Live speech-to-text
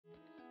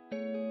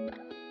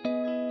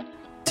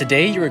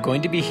Today you are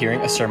going to be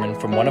hearing a sermon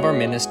from one of our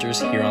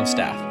ministers here on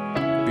staff.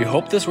 We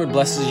hope this word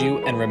blesses you,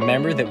 and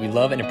remember that we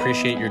love and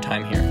appreciate your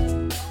time here.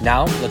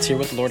 Now, let's hear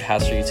what the Lord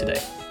has for you today.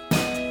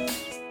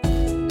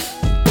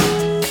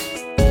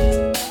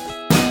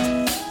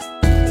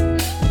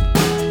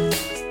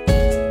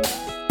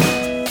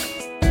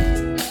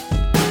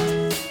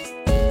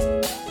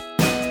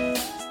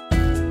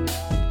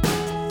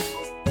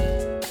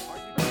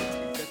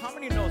 How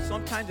many know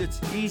sometimes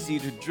it's easy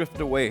to drift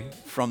away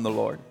from the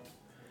Lord?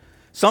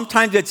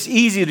 Sometimes it's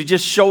easy to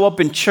just show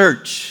up in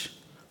church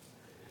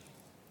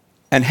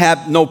and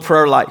have no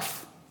prayer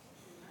life.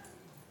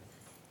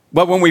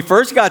 But when we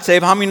first got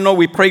saved, how many know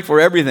we prayed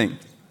for everything?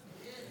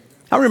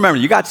 I remember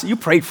you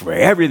prayed for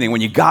everything.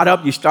 When you got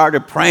up, you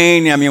started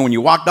praying. When you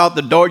walked out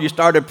the door, you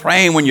started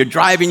praying. When you're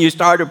driving, you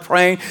started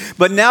praying.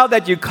 But now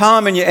that you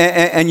come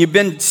and you've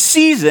been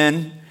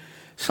seasoned,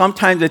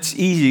 sometimes it's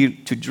easy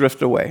to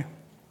drift away.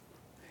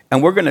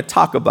 And we're going to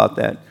talk about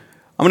that.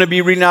 I'm going to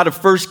be reading out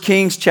of 1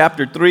 Kings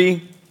chapter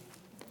 3,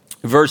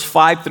 verse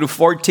 5 through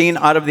 14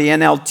 out of the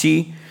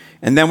NLT.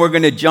 And then we're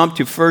going to jump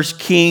to 1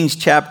 Kings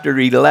chapter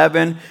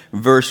 11,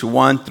 verse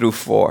 1 through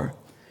 4.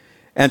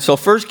 And so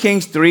 1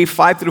 Kings 3,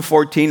 5 through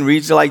 14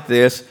 reads like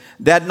this.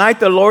 That night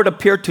the Lord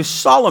appeared to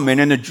Solomon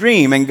in a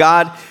dream, and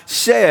God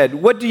said,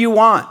 "What do you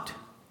want?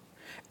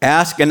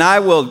 Ask, and I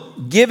will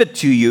give it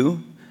to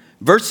you."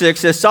 Verse 6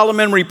 says,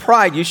 Solomon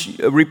replied,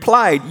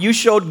 "You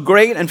showed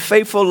great and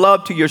faithful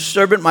love to your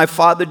servant, my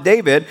father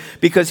David,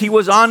 because he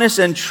was honest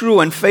and true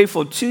and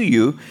faithful to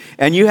you.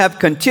 And you have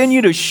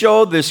continued to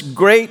show this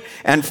great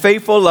and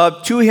faithful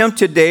love to him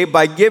today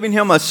by giving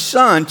him a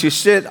son to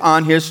sit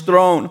on his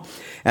throne."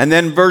 And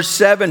then verse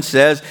 7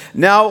 says,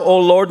 "Now, O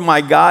Lord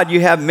my God, you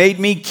have made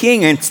me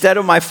king instead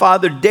of my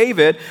father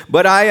David,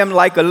 but I am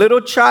like a little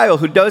child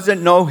who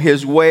doesn't know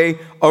his way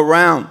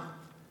around.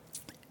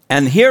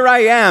 And here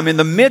I am in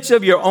the midst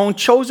of your own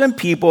chosen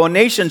people, a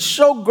nation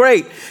so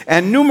great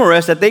and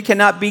numerous that they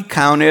cannot be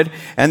counted."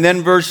 And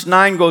then verse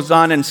 9 goes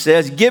on and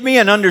says, "Give me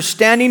an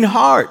understanding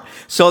heart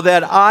so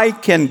that I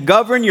can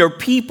govern your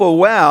people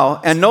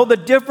well and know the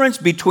difference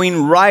between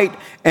right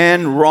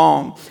and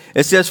wrong."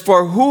 It says,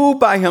 "For who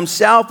by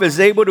himself is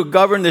able to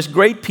govern this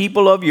great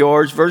people of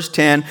yours?" Verse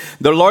 10,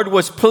 "The Lord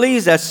was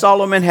pleased that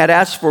Solomon had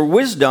asked for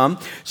wisdom.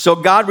 So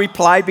God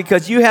replied,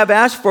 because you have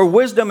asked for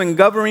wisdom in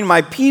governing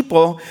my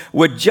people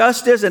with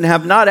justice and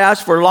have not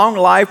asked for long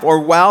life or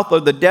wealth or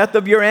the death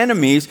of your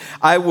enemies,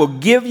 I will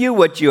give you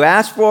what you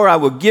asked for. I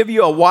will give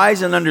you a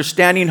wise and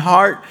understanding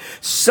heart,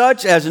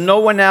 such as no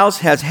one else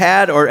has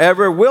had or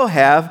ever will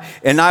have.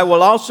 And I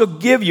will also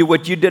give you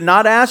what you did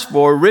not ask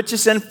for,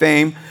 riches and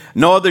fame.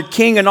 No other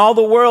king in all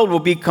the world will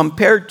be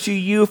compared to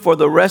you for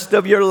the rest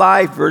of your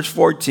life." Verse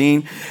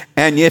 14,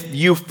 "And if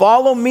you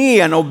follow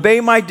me and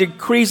obey my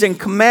decrees and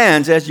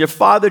commands as your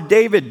father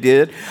David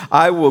did,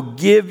 I will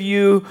give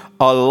you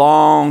a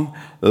long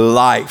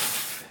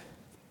life."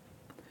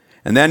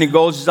 And then he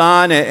goes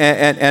on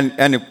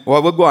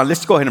we'll go on.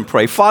 Let's go ahead and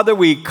pray. Father,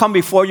 we come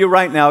before you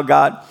right now,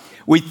 God.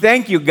 We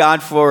thank you,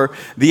 God, for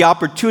the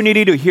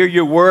opportunity to hear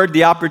your word,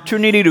 the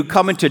opportunity to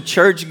come into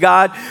church,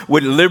 God,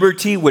 with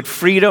liberty, with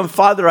freedom.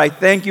 Father, I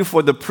thank you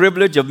for the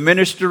privilege of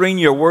ministering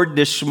your word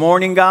this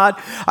morning, God.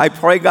 I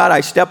pray, God, I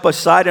step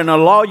aside and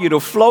allow you to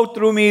flow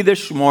through me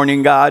this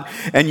morning, God,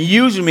 and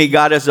use me,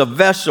 God, as a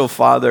vessel,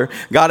 Father.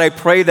 God, I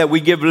pray that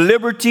we give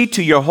liberty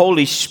to your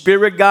Holy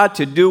Spirit, God,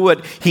 to do what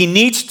he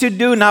needs to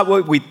do, not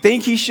what we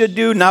think he should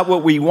do, not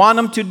what we want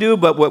him to do,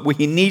 but what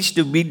he needs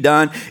to be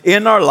done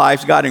in our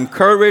lives. God,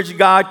 encourage,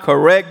 God,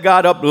 correct,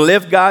 God,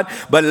 uplift, God,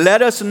 but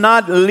let us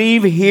not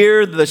leave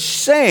here the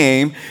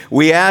same.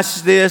 We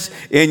ask this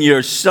in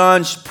your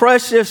Son's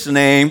precious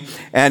name,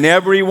 and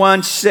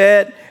everyone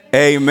said,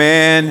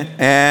 amen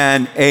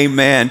and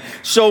amen.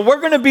 So we're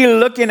going to be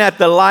looking at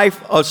the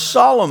life of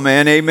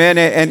Solomon, amen,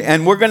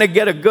 and we're going to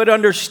get a good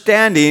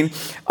understanding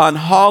on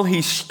how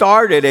he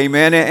started,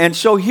 amen. And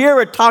so here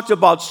it talks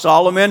about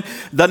Solomon.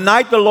 The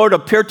night the Lord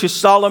appeared to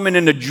Solomon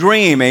in a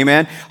dream,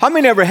 amen. How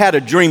many ever had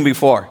a dream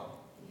before?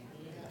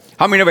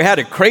 How many ever had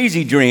a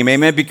crazy dream,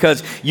 amen,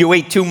 because you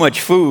ate too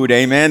much food,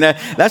 amen?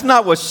 That's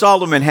not what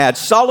Solomon had.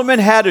 Solomon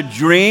had a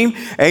dream,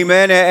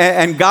 amen,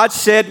 and God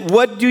said,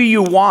 "What do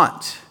you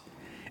want?"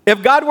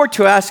 If God were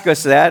to ask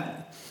us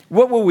that,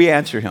 what would we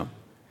answer him?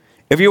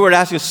 If you were to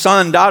ask your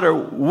son, daughter,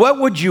 what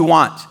would you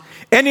want?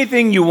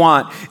 Anything you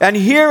want. And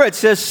here it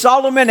says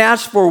Solomon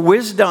asked for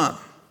wisdom.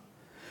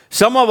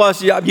 Some of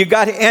us, you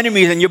got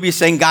enemies and you'll be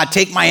saying, "God,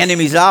 take my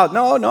enemies out."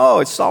 No,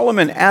 it's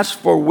Solomon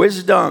asked for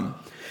wisdom.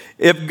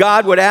 If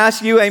God would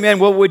ask you, amen,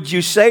 what would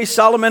you say?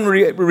 Solomon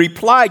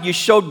replied, "You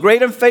showed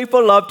great and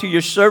faithful love to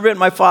your servant,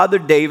 my father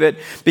David,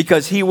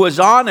 because he was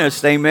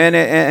honest," amen.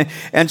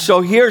 And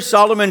so here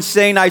Solomon's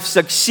saying, "I've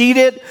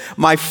succeeded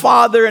my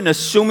father in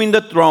assuming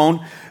the throne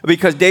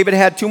because David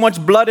had too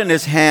much blood in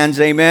his hands,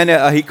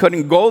 amen. He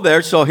couldn't go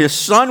there, so his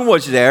son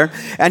was there.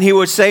 And he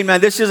was saying,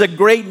 man, this is a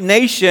great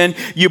nation.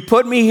 You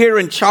put me here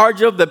in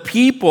charge of the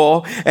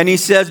people." And he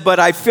says, "But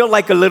I feel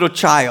like a little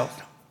child."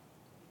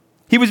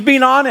 He was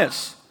being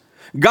honest.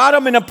 Got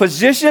him in a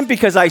position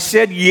because I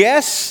said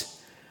yes.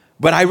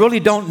 but I really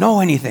don't know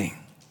anything.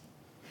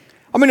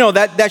 I mean, no,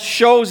 that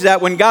shows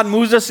that when God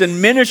moves us in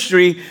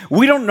ministry,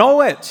 we don't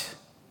know it.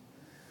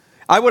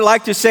 I would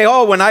like to say,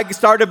 oh, when I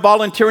started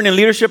volunteering in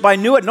leadership, I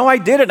knew it. No, I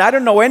didn't. I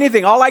didn't know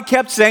anything. All I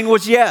kept saying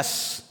was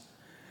yes.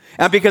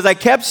 And because I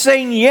kept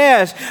saying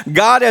yes,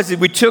 God, as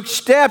we took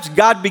steps,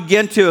 God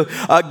began to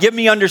give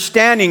me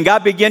understanding.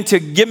 God began to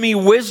give me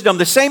wisdom.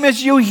 The same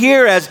as you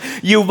here, as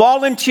you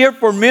volunteer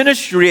for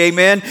ministry,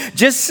 amen.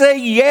 Just say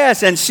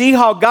yes and see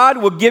how God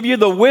will give you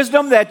the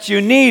wisdom that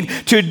you need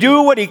to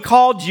do what He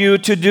called you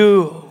to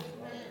do.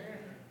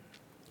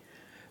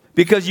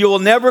 Because you will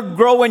never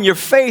grow in your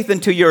faith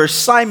until your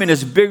assignment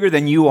is bigger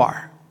than you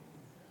are.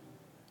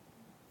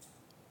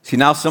 See,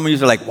 now some of you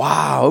are like,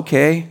 wow,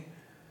 okay.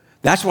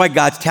 That's why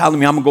God's telling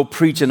me I'm going to go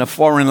preach in a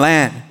foreign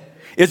land.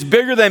 It's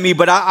bigger than me,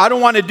 but I don't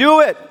want to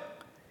do it.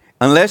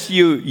 Unless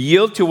you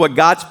yield to what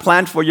God's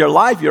planned for your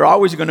life, you're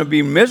always going to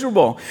be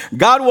miserable.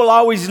 God will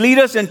always lead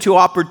us into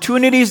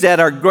opportunities that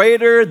are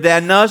greater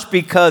than us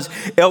because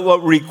it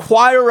will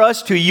require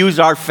us to use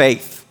our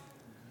faith.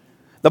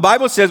 The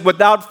Bible says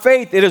without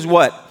faith, it is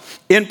what?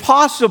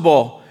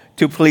 Impossible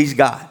to please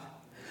God.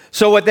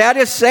 So what that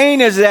is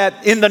saying is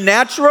that in the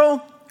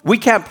natural, we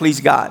can't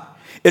please God.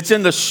 It's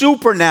in the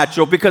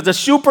supernatural, because the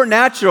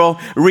supernatural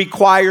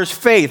requires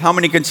faith. How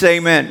many can say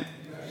amen?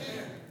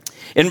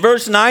 In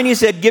verse 9, he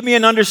said, give me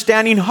an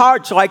understanding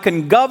heart so I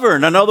can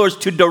govern. In other words,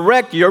 to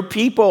direct your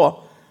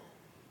people.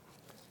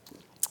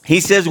 He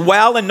says,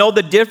 well, and know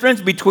the difference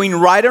between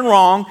right and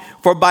wrong,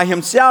 for by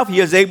himself he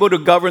is able to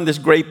govern this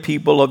great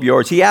people of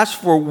yours. He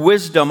asked for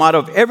wisdom. Out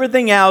of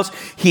everything else,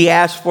 he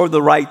asked for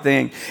the right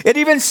thing. It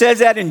even says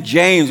that in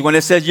James when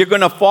it says you're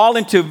going to fall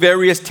into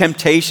various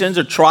temptations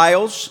or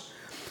trials.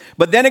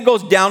 But then it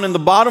goes down in the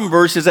bottom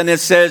verses and it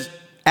says,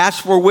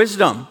 ask for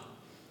wisdom.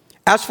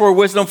 Ask for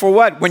wisdom for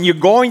what? When you're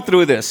going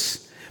through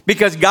this.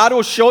 Because God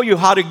will show you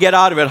how to get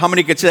out of it. How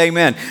many could say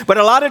amen? But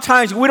a lot of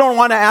times we don't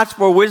want to ask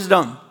for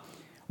wisdom.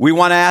 We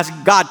want to ask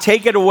God,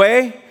 take it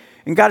away.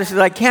 And God says,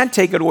 I can't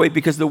take it away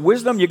because the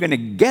wisdom you're going to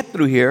get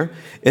through here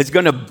is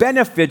going to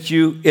benefit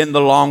you in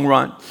the long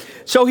run.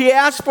 So he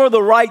asked for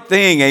the right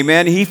thing,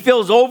 amen. He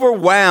feels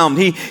overwhelmed.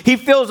 He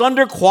feels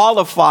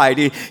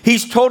underqualified.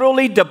 He's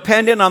totally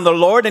dependent on the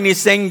Lord. And he's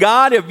saying,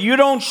 God, if you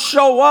don't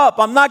show up,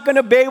 I'm not going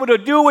to be able to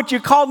do what you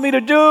called me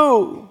to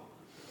do.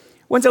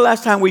 When's the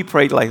last time we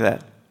prayed like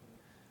that?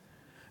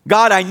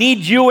 God, I need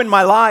you in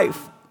my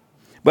life.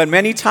 But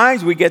many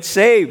times we get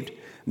saved.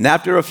 And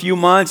after a few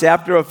months,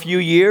 after a few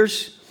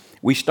years,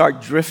 we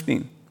start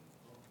drifting.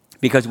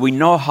 Because we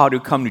know how to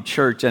come to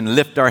church and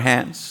lift our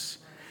hands.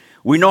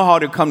 We know how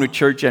to come to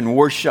church and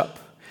worship.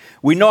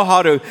 We know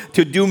how to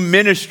do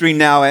ministry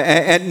now.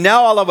 And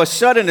now all of a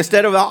sudden,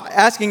 instead of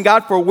asking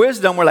God for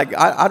wisdom, we're like,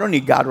 I don't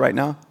need God right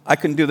now. I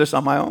can do this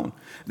on my own.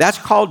 That's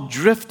called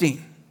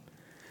drifting.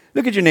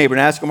 Look at your neighbor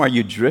and ask him, are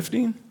you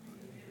drifting?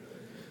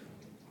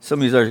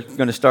 Some of you are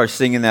going to start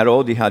singing that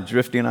oldie, how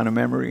drifting on a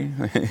memory.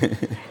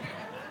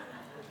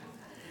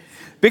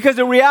 Because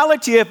the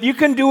reality, if you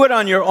can do it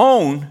on your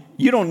own,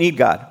 you don't need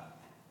God.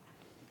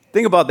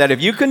 Think about that.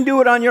 If you can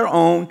do it on your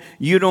own,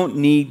 you don't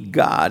need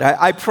God.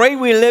 I pray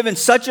we live in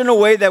such a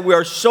way that we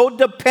are so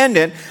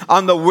dependent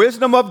on the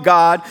wisdom of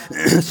God.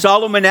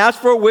 Solomon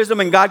asked for wisdom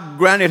and God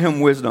granted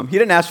him wisdom. He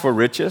didn't ask for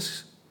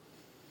riches.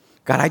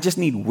 God, I just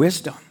need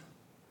wisdom.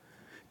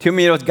 Too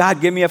many of us,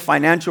 God, give me a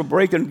financial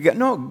breakthrough.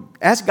 No,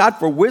 ask God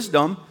for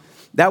wisdom.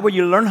 That way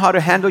you learn how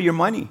to handle your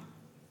money.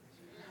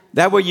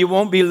 That way you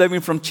won't be living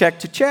from check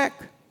to check.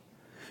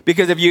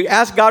 Because if you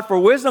ask God for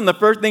wisdom, the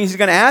first thing he's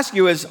going to ask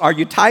you is, are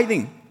you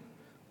tithing?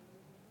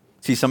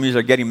 See, some of you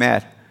are getting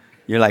mad.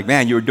 You're like,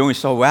 man, you were doing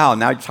so well.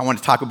 Now I want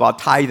to talk about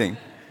tithing.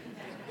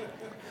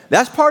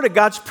 That's part of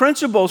God's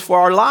principles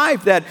for our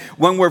life, that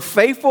when we're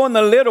faithful in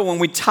the little, when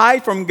we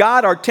tithe from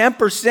God our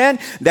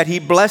 10%, that he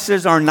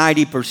blesses our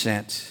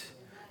 90%.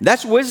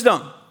 That's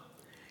wisdom.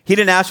 He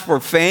didn't ask for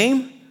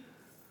fame.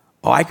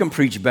 Oh, I can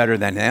preach better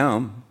than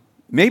him.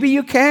 Maybe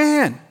you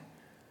can.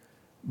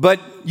 But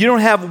you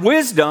don't have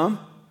wisdom.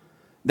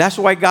 That's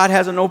why God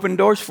hasn't opened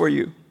doors for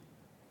you.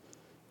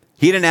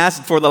 He didn't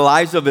ask for the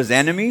lives of his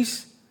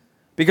enemies,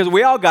 because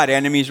we all got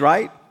enemies,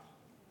 right?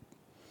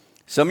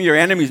 Some of your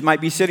enemies might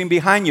be sitting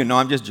behind you. No,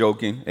 I'm just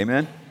joking.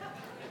 Amen?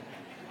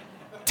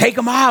 Take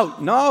them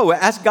out. No,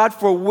 ask God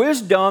for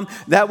wisdom.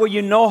 That way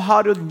you know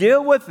how to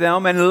deal with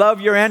them and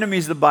love your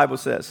enemies, the Bible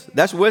says.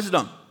 That's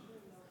wisdom.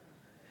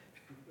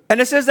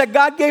 And it says that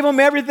God gave him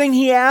everything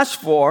he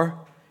asked for.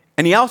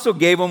 And he also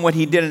gave him what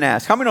he didn't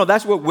ask. How many know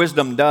that's what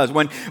wisdom does?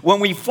 When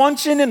we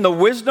function in the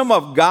wisdom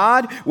of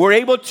God, we're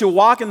able to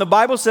walk. And the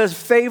Bible says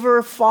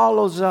favor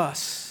follows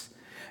us.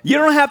 You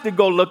don't have to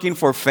go looking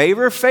for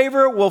favor.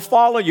 Favor will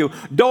follow you.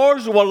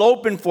 Doors will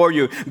open for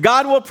you.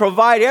 God will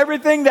provide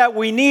everything that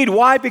we need.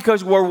 Why?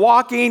 Because we're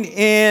walking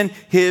in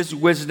his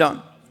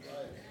wisdom.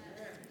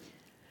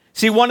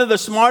 See, one of the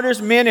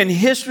smartest men in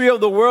history of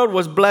the world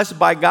was blessed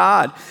by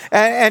God.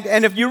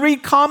 And if you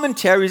read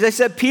commentaries, they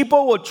said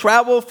people will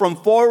travel from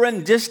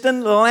foreign,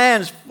 distant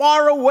lands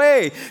far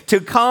away to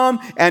come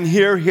and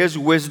hear his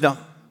wisdom.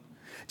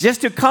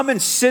 Just to come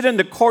and sit in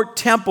the court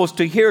temples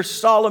to hear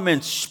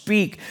Solomon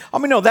speak. I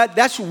mean, no,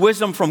 that's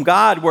wisdom from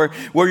God where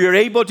you're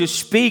able to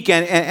speak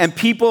and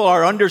people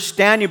are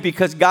understanding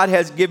because God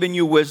has given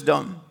you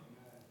wisdom.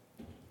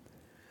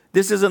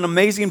 This is an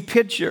amazing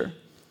picture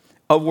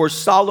of where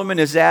Solomon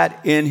is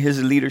at in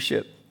his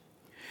leadership.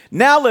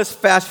 Now let's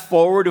fast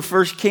forward to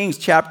 1 Kings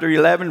chapter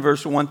 11,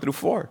 verse 1 through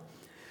 4.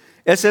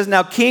 It says,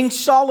 now King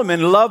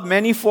Solomon loved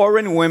many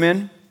foreign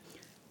women.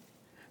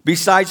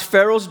 Besides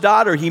Pharaoh's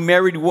daughter, he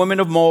married women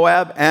of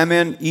Moab,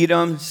 Ammon,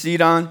 Edom,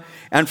 Sidon,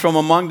 and from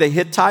among the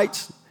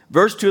Hittites.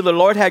 Verse 2, the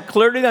Lord had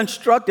clearly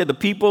instructed the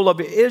people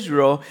of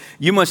Israel,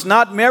 you must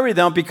not marry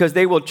them because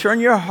they will turn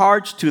your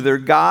hearts to their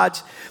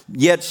gods.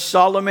 Yet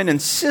Solomon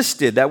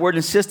insisted, that word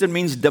insisted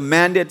means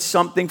demanded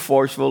something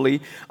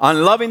forcefully,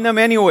 on loving them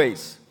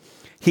anyways.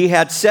 He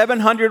had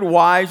 700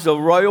 wives of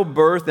royal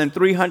birth and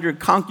 300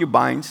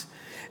 concubines.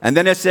 And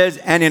then it says,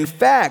 and in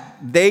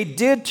fact, they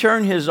did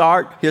turn his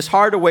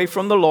heart away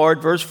from the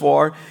Lord. Verse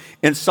 4,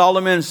 in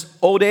Solomon's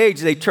old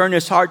age, they turned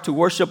his heart to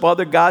worship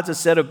other gods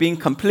instead of being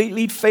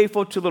completely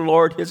faithful to the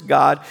Lord his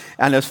God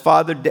and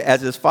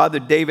as his father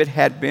David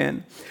had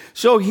been.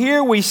 So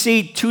here we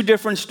see two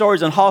different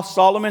stories on how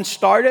Solomon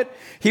started.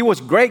 He was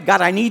great. God,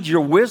 I need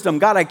your wisdom.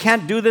 God, I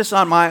can't do this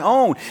on my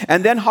own.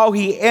 And then how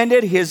he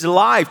ended his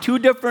life. Two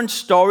different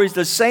stories,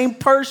 the same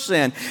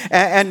person.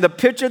 And the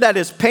picture that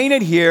is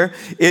painted here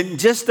in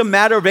just a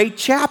matter of 8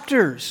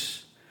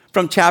 chapters.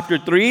 From chapter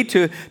 3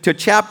 to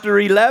chapter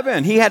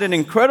 11. He had an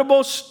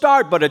incredible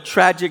start, but a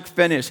tragic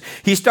finish.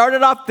 He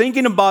started off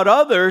thinking about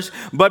others,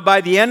 but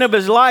by the end of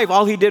his life,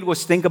 all he did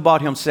was think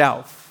about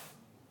himself.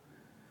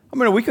 I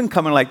mean, we can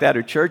come in like that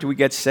at church. We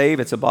get saved.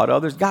 It's about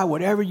others. God,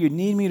 whatever you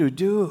need me to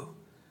do.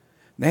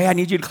 Hey, I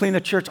need you to clean the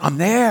church. I'm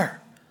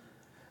there.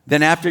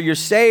 Then after you're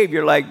saved,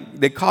 you're like,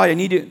 they call you. I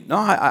need you. No,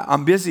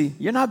 I'm busy.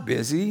 You're not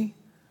busy.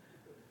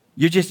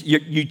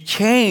 You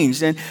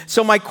changed. And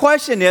so my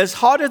question is,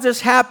 how does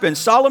this happen?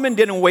 Solomon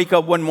didn't wake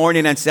up one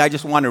morning and say, I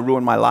just want to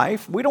ruin my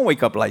life. We don't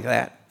wake up like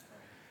that.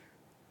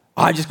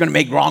 I'm just going to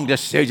make wrong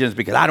decisions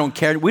because I don't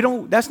care.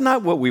 That's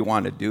not what we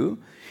want to do.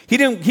 He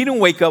didn't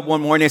wake up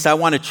one morning and say, I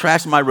want to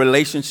trash my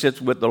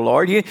relationships with the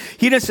Lord. He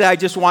didn't say, I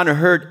just want to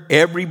hurt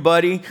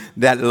everybody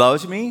that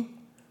loves me.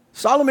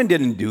 Solomon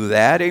didn't do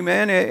that,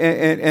 amen?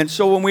 And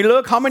so when we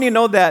look, how many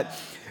know that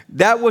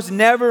was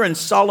never in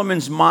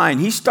Solomon's mind?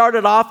 He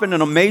started off in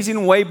an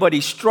amazing way, but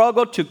he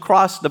struggled to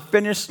cross the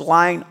finish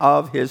line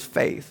of his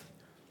faith.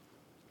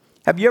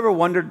 Have you ever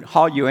wondered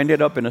how you ended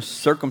up in a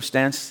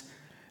circumstance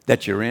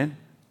that you're in?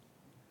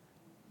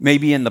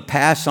 Maybe in the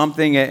past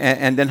something,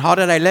 and then how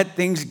did I let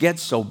things get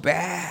so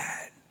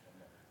bad?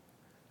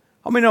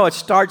 How many know it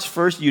starts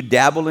first, you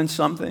dabble in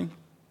something,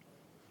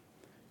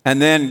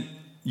 and then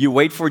you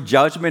wait for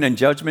judgment, and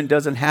judgment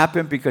doesn't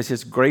happen because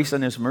His grace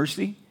and His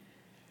mercy.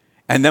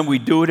 And then we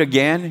do it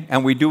again,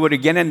 and we do it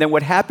again, and then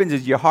what happens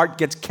is your heart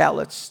gets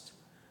calloused.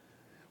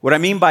 What I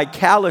mean by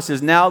callous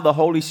is now the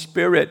Holy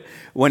Spirit,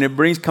 when it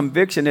brings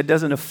conviction, it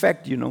doesn't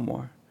affect you no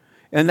more.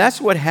 And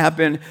that's what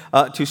happened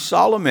to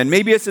Solomon.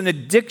 Maybe it's an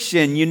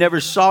addiction. You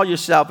never saw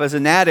yourself as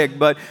an addict,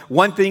 but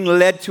one thing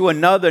led to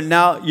another.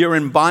 Now you're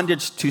in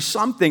bondage to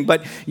something,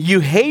 but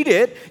you hate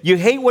it. You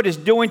hate what it's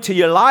doing to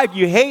your life.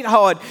 You hate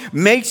how it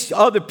makes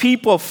other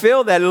people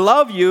feel that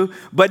love you,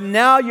 but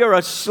now you're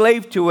a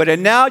slave to it.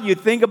 And now you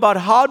think about,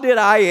 how did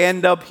I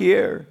end up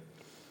here?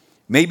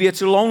 Maybe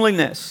it's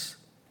loneliness.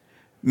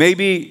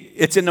 Maybe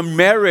it's in a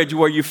marriage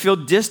where you feel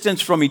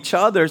distance from each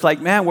other. It's like,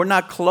 man, we're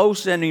not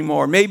close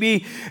anymore.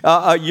 Maybe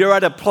you're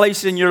at a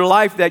place in your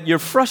life that you're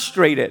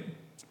frustrated.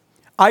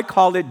 I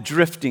call it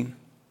drifting.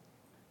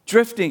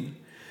 Drifting.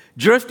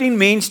 Drifting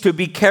means to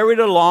be carried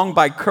along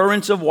by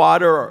currents of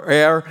water or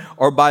air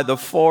or by the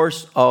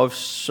force of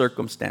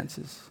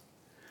circumstances.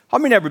 How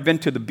many have ever been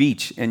to the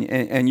beach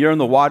and you're in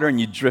the water and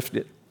you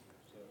drifted?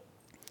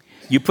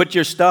 You put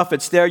your stuff,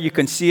 it's there, you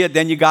can see it,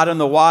 then you got in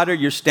the water,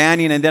 you're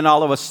standing, and then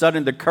all of a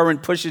sudden the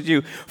current pushes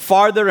you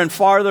farther and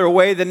farther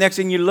away. The next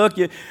thing you look,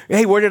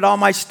 hey, where did all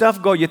my stuff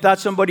go? You thought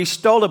somebody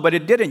stole it, but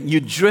it didn't. You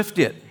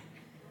drifted.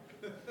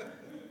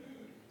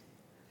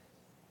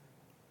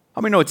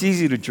 How many know it's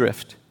easy to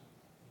drift?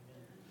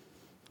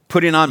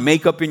 Putting on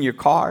makeup in your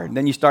car, and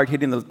then you start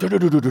hitting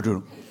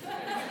the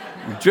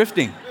You're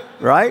drifting,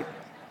 right?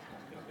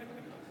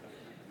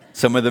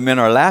 Some of the men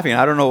are laughing.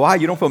 I don't know why.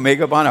 You don't put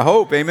makeup on, I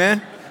hope,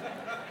 amen?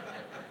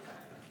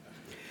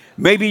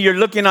 Maybe you're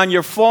looking on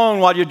your phone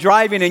while you're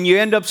driving and you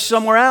end up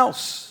somewhere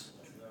else.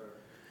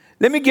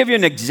 Let me give you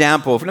an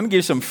example. Let me give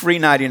you some free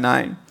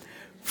 99.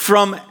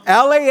 From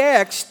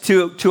LAX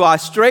to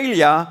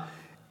Australia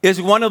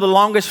is one of the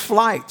longest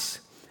flights.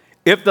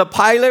 If the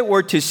pilot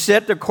were to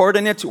set the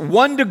coordinates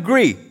 1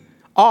 degree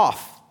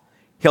off,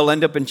 he'll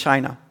end up in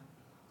China.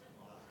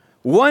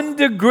 1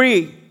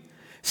 degree.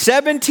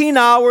 17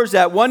 hours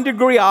at 1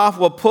 degree off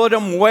will put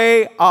him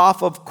way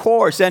off of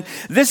course. And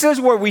this is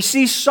where we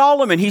see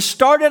Solomon. He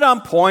started on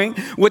point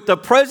with the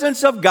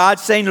presence of God,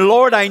 saying,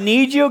 Lord, I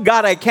need you.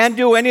 God, I can't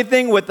do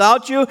anything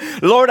without you.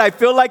 Lord, I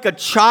feel like a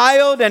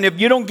child, and if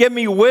you don't give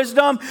me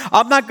wisdom,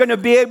 I'm not going to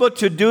be able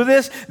to do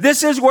this.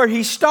 This is where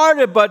he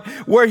started, but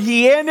where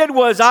he ended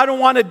was, I don't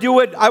want to do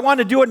it. I want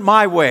to do it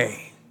my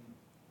way.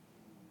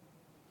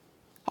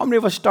 How many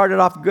of us started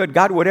off good?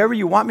 God, whatever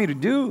you want me to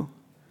do.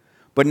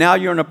 But now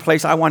you're in a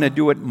place, I want to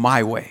do it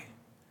my way.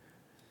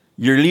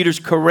 Your leaders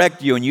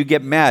correct you and you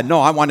get mad.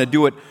 No, I want to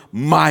do it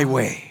my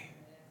way.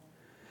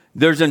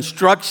 There's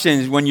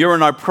instructions when you're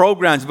in our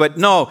programs, but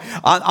no,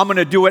 I'm going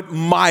to do it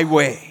my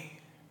way.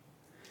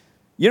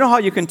 You know how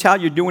you can tell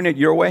you're doing it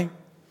your way?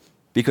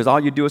 Because all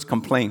you do is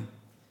complain.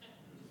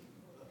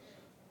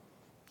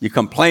 You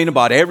complain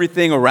about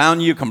everything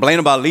around you, complain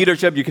about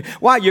leadership.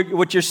 What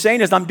you're saying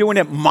is, I'm doing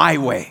it my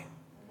way.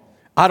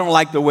 I don't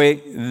like the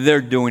way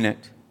they're doing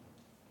it.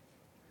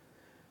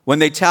 When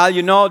they tell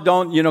you, no,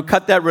 don't,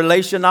 cut that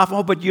relation off.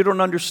 Oh, but you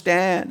don't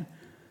understand.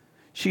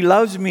 She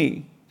loves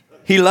me.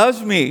 He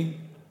loves me.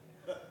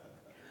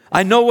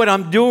 I know what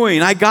I'm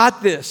doing. I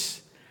got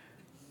this.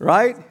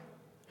 Right?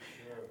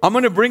 I'm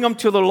going to bring them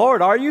to the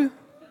Lord. Are you?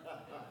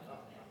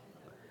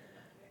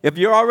 If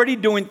you're already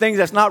doing things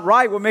that's not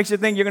right, what makes you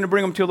think you're going to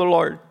bring them to the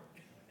Lord?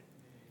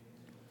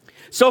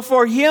 So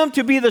for him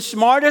to be the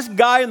smartest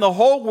guy in the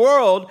whole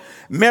world,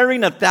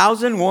 marrying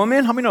 1,000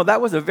 women, how many know that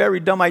was a very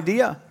dumb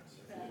idea?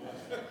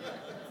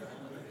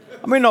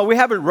 No, we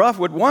have it rough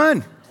with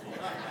one.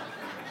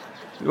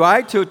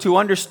 Right? To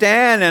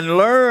understand and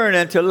learn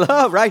and to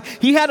love, right?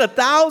 He had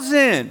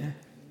 1,000.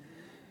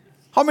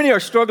 How many are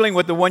struggling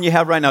with the one you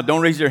have right now?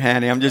 Don't raise your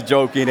hand. I'm just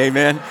joking,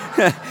 amen?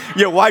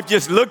 Your wife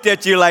just looked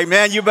at you like,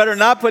 man, you better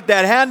not put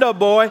that hand up,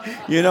 boy,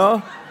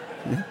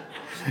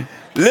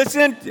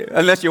 Listen,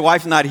 unless your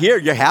wife's not here,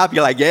 you're happy.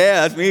 You're like,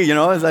 yeah, that's me,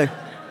 It's like,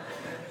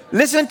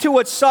 listen to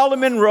what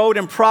Solomon wrote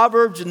in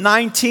Proverbs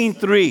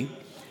 19:3.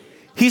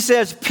 He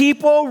says,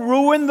 people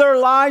ruin their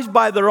lives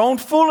by their own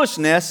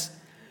foolishness,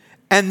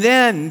 and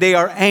then they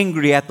are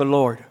angry at the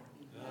Lord.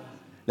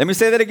 Let me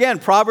say that again.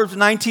 Proverbs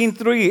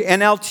 19:3,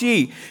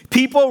 NLT.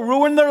 People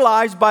ruin their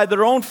lives by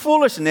their own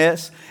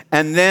foolishness,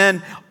 and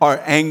then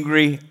are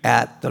angry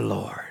at the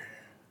Lord.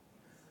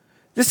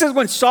 This is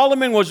when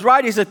Solomon was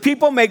right. He said,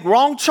 people make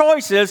wrong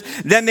choices,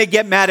 then they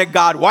get mad at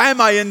God. Why am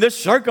I in this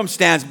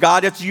circumstance,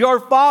 God? It's your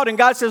fault. And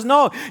God says,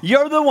 no,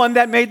 you're the one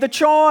that made the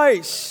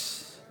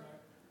choice.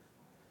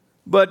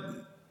 But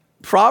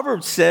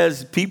Proverbs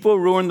says people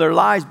ruin their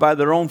lives by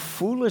their own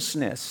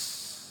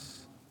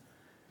foolishness.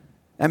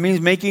 That means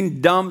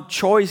making dumb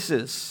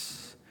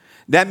choices.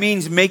 That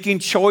means making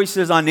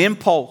choices on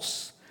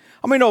impulse.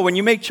 When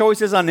you make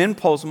choices on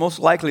impulse, most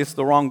likely it's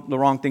the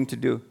wrong thing to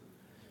do.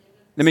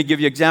 Let me give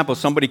you an example.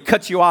 Somebody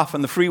cuts you off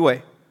on the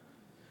freeway.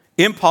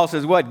 Impulse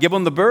is what? Give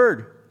them the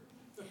bird.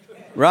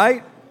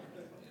 Right?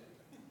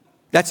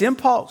 That's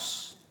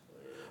impulse.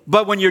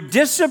 But when you're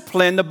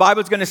disciplined, the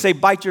Bible's going to say,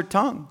 bite your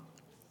tongue.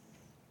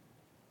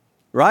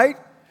 Right?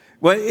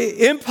 Well,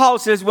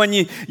 impulse is when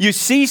you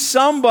see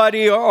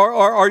somebody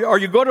or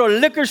you go to a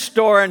liquor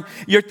store and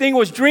your thing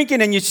was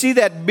drinking and you see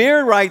that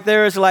beer right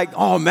there, it's like,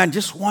 oh man,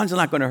 just one's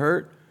not going to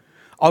hurt.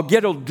 I'll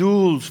get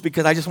O'Doul's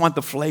because I just want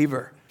the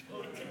flavor.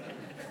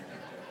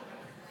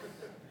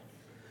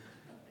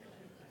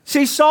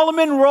 See,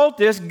 Solomon wrote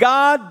this.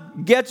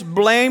 God gets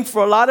blamed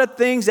for a lot of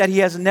things that he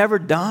has never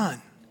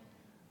done.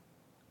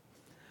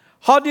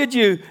 How did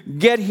you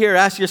get here?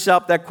 Ask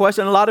yourself that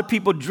question. A lot of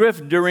people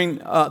drift during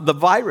the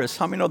virus.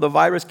 How many know the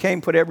virus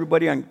came, put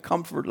everybody on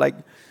comfort? Like,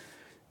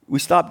 we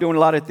stopped doing a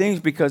lot of things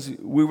because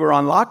we were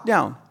on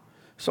lockdown.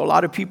 So a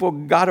lot of people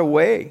got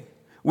away.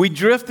 We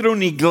drift through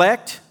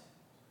neglect.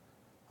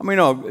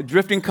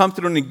 Drifting comes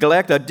through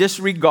neglect, a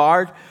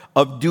disregard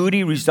of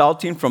duty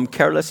resulting from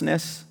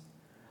carelessness.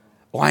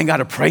 Oh, I ain't got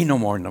to pray no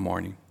more in the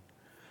morning.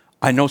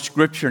 I know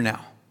Scripture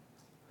now.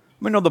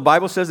 The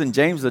Bible says in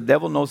James, the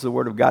devil knows the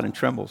word of God and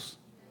trembles.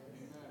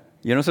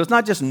 So it's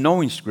not just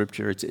knowing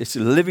Scripture, it's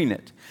living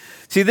it.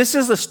 See, this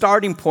is the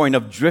starting point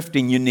of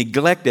drifting. You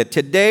neglect it.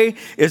 Today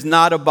is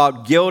not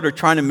about guilt or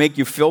trying to make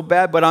you feel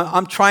bad, but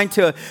I'm trying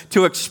to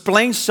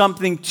explain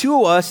something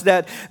to us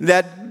that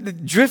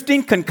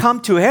drifting can come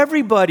to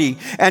everybody.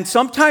 And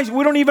sometimes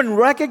we don't even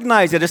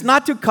recognize it. It's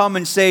not to come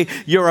and say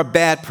you're a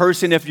bad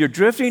person if you're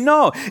drifting.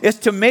 No, it's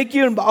to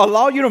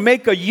allow you to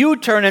make a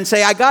U-turn and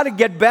say, I got to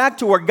get back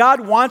to where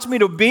God wants me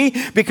to be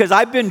because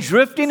I've been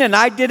drifting and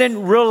I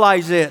didn't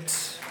realize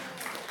it.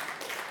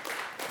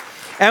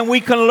 And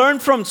we can learn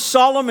from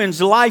Solomon's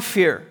life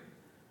here.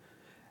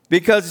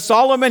 Because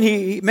Solomon,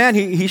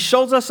 he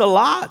shows us a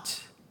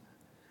lot.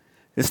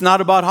 It's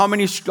not about how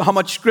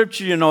much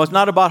Scripture you know. It's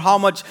not about how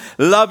much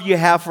love you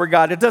have for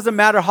God. It doesn't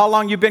matter how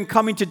long you've been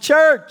coming to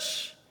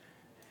church.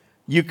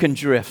 You can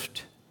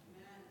drift.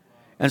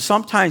 And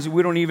sometimes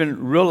we don't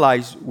even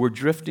realize we're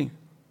drifting.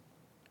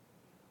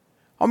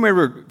 How many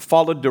ever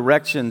followed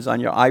directions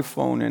on your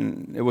iPhone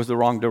and it was the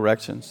wrong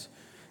directions?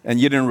 And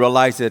you didn't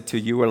realize it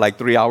till you were like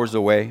 3 hours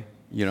away,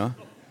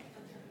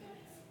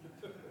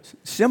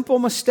 Simple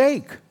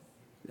mistake.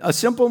 A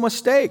simple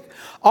mistake.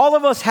 All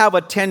of us have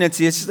a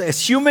tendency,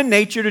 it's human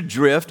nature to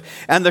drift,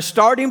 and the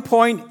starting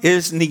point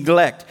is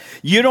neglect.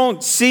 You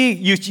don't see,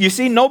 you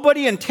see,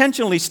 nobody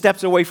intentionally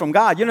steps away from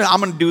God. You know, I'm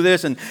going to do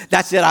this and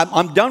that's it.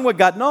 I'm done with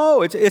God.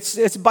 No,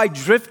 it's by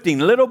drifting,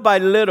 little by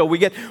little. We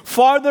get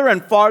farther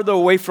and farther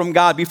away from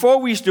God. Before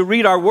we used to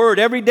read our word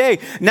every day.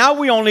 Now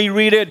we only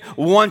read it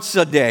once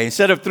a day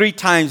instead of 3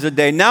 times a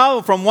day.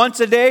 Now from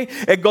once a day,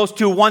 it goes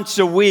to once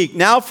a week.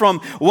 Now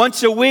from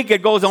once a week,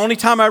 it goes, the only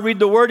time I read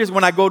the word is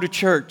when I go to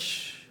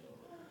church.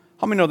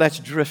 How many know that's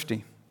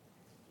drifting?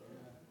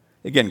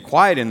 They're getting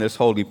quiet in this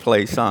holy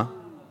place, huh?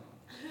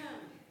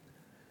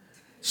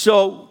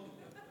 So,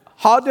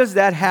 how does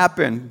that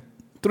happen?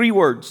 3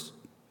 words.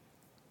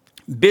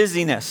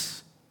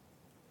 Busyness.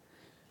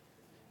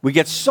 We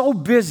get so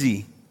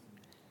busy,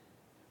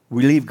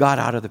 we leave God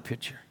out of the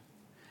picture.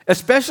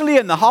 Especially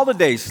in the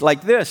holidays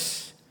like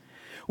this.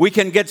 We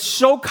can get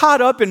so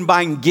caught up in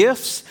buying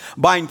gifts,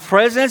 buying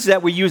presents,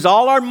 that we use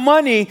all our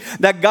money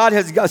that God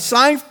has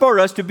assigned for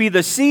us to be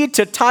the seed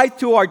to tithe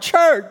to our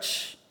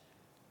church,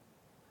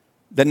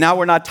 that now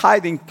we're not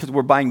tithing because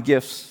we're buying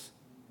gifts.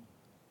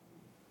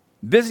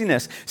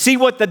 Busyness. See,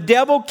 what the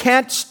devil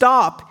can't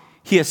stop,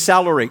 he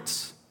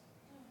accelerates.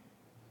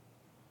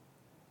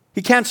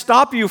 He can't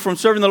stop you from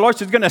serving the Lord,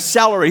 so he's going to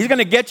accelerate. He's going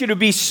to get you to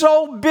be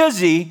so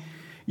busy,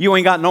 you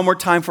ain't got no more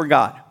time for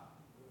God.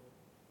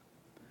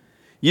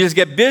 You just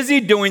get busy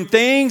doing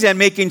things and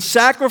making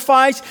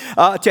sacrifice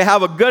to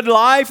have a good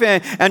life.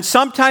 And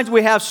sometimes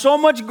we have so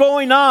much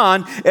going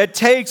on, it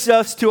takes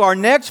us to our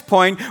next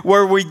point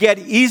where we get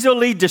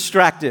easily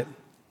distracted.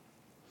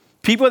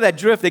 People that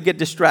drift, they get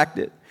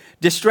distracted.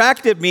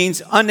 Distracted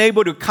means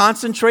unable to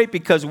concentrate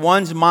because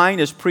one's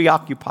mind is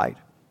preoccupied.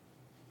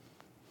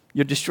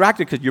 You're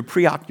distracted because you're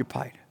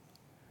preoccupied.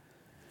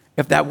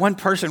 If that one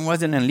person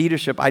wasn't in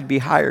leadership, I'd be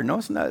hired. No,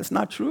 it's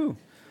not true.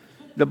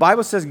 The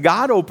Bible says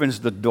God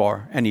opens the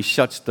door and he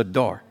shuts the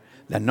door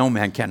that no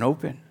man can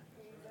open.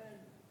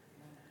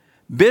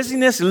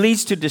 Busyness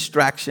leads to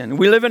distraction.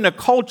 We live in a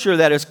culture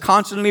that is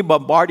constantly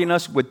bombarding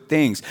us with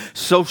things.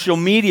 Social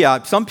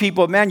media. Some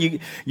people, man,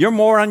 you're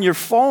more on your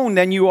phone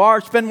than you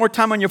are. Spend more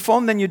time on your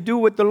phone than you do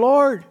with the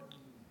Lord.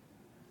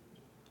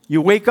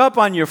 You wake up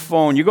on your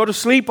phone. You go to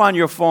sleep on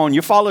your phone.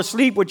 You fall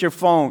asleep with your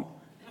phone.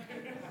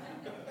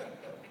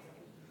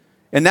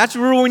 And that's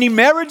ruining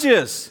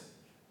marriages.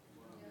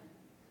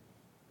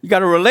 You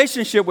got a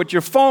relationship with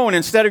your phone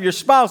instead of your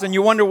spouse, and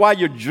you wonder why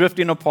you're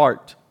drifting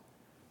apart.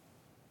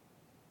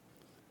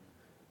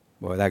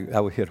 Boy,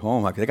 that would hit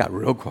home. They got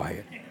real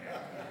quiet.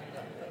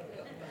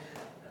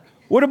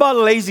 What about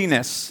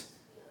laziness?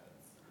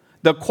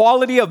 The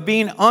quality of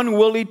being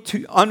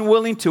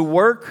unwilling to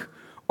work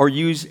or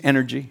use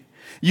energy.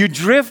 You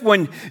drift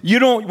when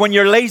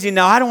you're lazy.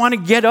 Now, I don't want to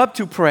get up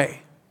to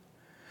pray.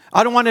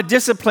 I don't want to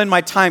discipline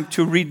my time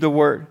to read the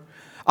word.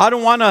 I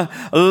don't want to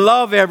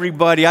love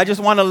everybody. I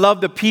just want to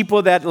love the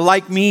people that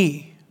like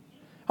me.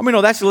 I mean,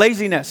 no, that's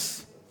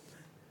laziness.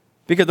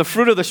 Because the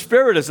fruit of the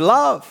Spirit is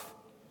love.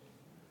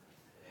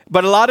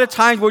 But a lot of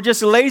times we're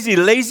just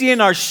lazy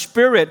in our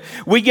spirit.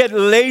 We get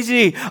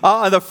lazy.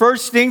 The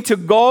first thing to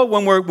go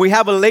when we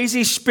have a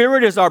lazy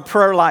spirit is our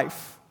prayer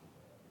life.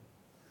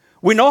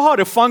 We know how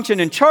to function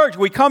in church.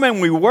 We come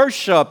and we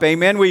worship,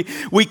 amen.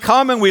 We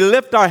come and we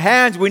lift our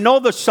hands. We know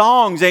the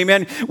songs,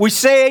 amen. We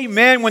say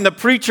amen when the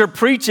preacher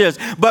preaches,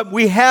 but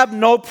we have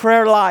no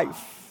prayer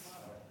life.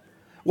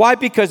 Why?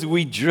 Because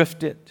we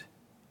drifted.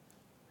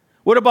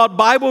 What about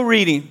Bible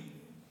reading?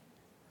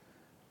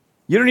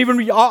 You don't even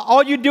read,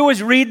 all you do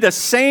is read the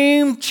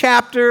same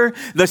chapter,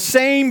 the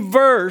same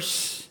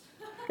verse,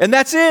 and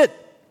that's it.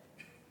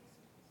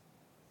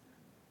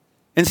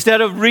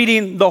 Instead of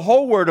reading the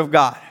whole Word of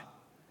God.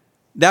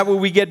 That way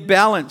we get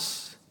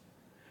balance.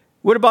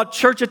 What about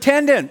church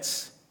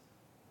attendance?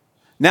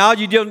 Now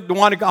you don't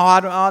want to go,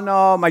 oh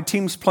no, my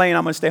team's playing,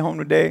 I'm going to stay home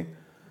today.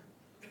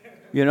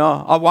 You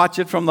know, I'll watch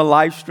it from the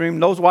live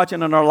stream. Those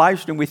watching on our live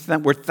stream,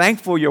 we're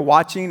thankful you're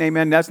watching.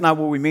 Amen. That's not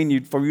what we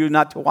mean for you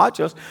not to watch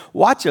us.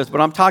 Watch us.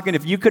 But I'm talking,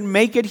 if you can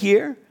make it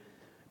here,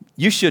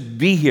 you should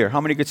be here. How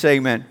many could say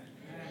amen?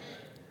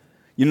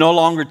 You no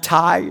longer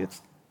tithe.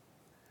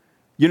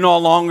 You no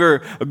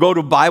longer go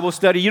to Bible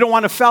study. You don't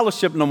want to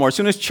fellowship no more. As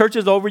soon as church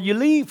is over, you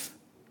leave.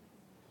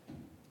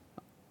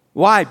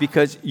 Why?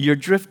 Because you're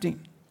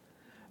drifting.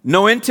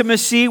 No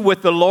intimacy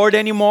with the Lord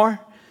anymore.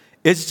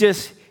 It's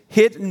just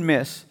hit and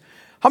miss.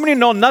 How many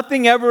know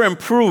nothing ever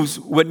improves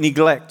with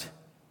neglect?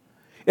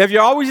 If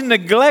you're always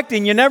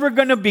neglecting, you're never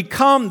going to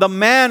become the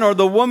man or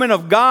the woman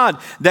of God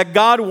that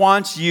God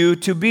wants you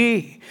to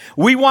be.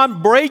 We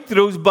want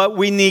breakthroughs, but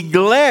we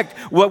neglect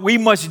what we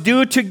must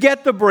do to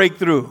get the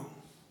breakthrough.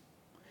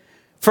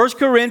 1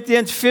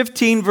 Corinthians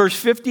 15, verse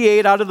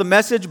 58 out of the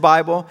Message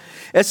Bible,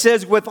 it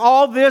says, with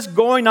all this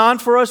going on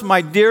for us,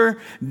 my dear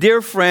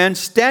friends,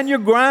 stand your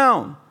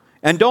ground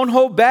and don't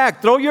hold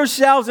back. Throw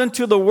yourselves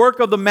into the work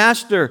of the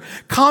Master,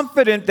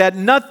 confident that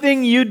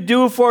nothing you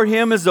do for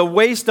him is a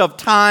waste of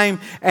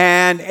time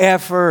and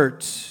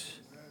effort.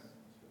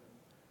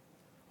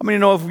 I mean, you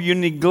know, if you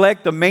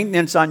neglect the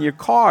maintenance on your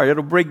car,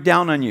 it'll break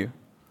down on you.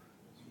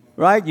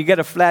 Right? You get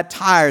a flat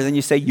tire, then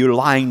you say, you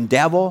lying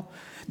devil.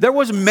 There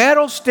was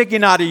metal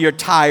sticking out of your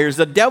tires.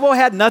 The devil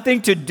had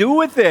nothing to do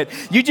with it.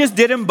 You just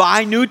didn't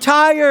buy new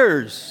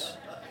tires.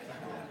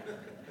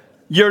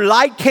 Your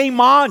light came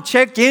on,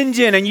 check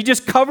engine, and you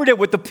just covered it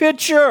with the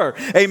picture.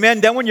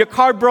 Amen. Then when your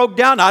car broke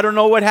down, I don't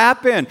know what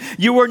happened.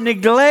 You were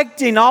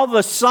neglecting all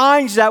the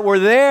signs that were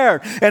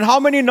there. And how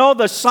many know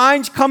the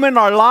signs come in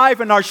our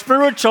life, in our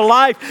spiritual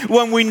life,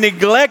 when we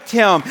neglect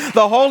Him?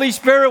 The Holy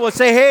Spirit will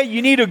say, hey,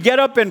 you need to get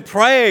up and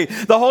pray.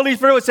 The Holy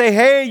Spirit will say,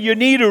 hey, you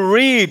need to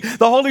read.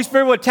 The Holy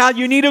Spirit will tell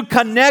you, you need to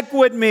connect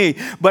with me.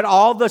 But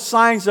all the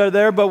signs are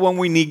there, but when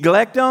we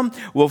neglect them,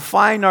 we'll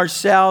find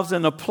ourselves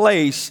in a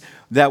place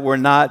that we're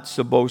not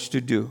supposed to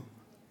do.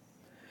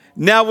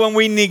 Now, when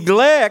we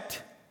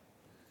neglect,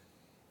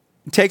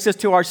 it takes us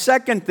to our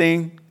second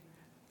thing.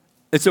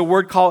 It's a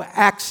word called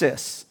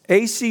access.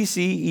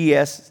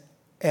 A-C-C-E-S-S.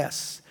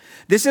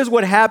 This is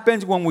what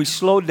happens when we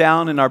slow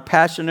down in our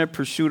passionate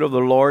pursuit of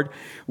the Lord.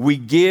 We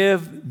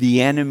give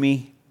the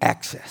enemy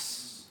access.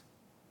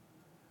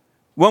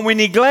 When we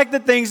neglect the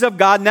things of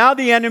God, now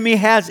the enemy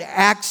has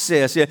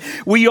access.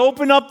 We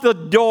open up the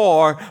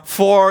door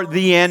for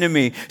the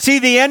enemy. See,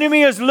 the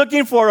enemy is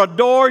looking for a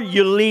door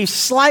you leave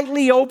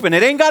slightly open.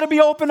 It ain't got to be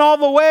open all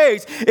the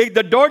ways.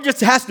 The door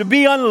just has to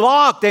be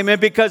unlocked, amen,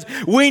 because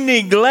we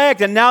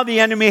neglect, and now the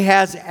enemy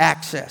has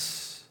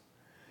access.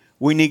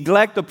 We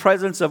neglect the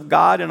presence of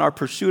God in our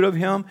pursuit of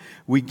Him.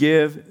 We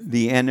give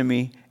the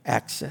enemy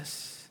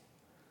access.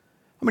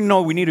 I mean,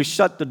 no, we need to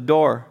shut the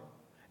door,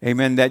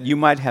 amen, that you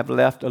might have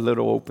left a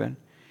little open.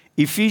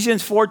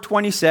 Ephesians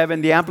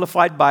 4:27, the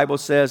Amplified Bible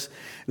says,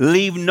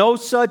 leave no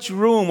such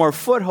room or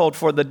foothold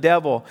for the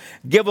devil.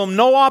 Give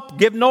no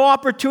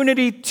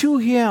opportunity to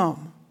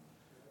him.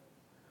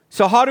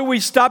 So how do we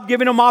stop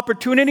giving him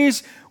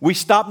opportunities? We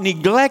stop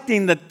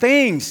neglecting the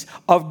things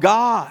of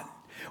God.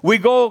 We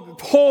go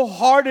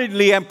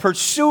wholeheartedly and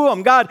pursue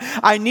Him. God,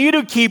 I need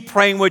to keep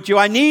praying with you.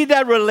 I need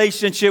that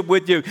relationship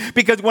with you.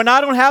 Because when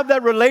I don't have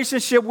that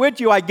relationship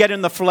with you, I get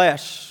in the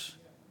flesh.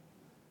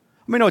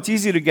 I mean, no, it's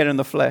easy to get in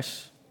the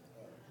flesh.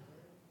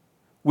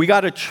 We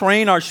got to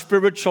train our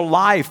spiritual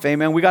life,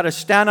 amen. We got to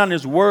stand on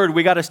His word.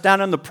 We got to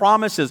stand on the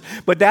promises.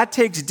 But that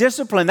takes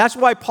discipline. That's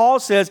why Paul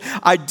says,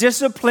 I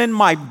discipline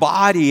my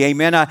body,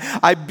 amen.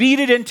 I beat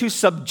it into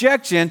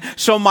subjection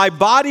so my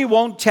body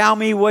won't tell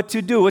me what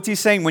to do. What's he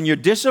saying? When you're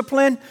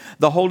disciplined,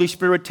 the Holy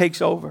Spirit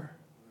takes over.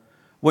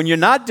 When you're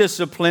not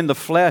disciplined, the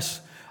flesh,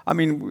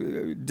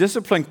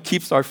 discipline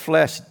keeps our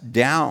flesh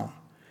down.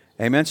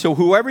 Amen. So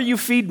whoever you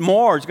feed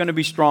more is going to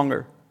be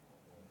stronger.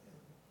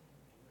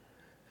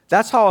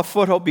 That's how a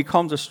foothold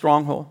becomes a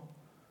stronghold.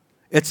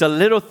 It's a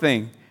little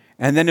thing,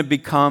 and then it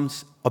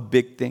becomes a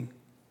big thing.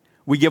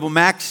 We give them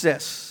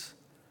access.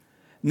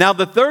 Now,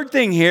 the third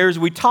thing here is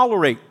we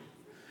tolerate.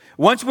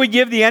 Once we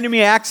give the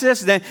enemy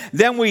access,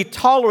 then we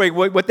tolerate.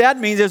 What that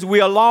means is we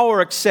allow or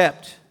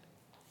accept.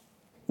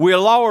 We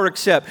allow or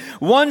accept.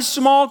 One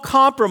small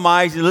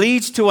compromise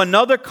leads to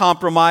another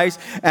compromise,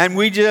 and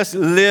we just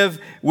live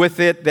with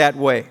it that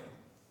way.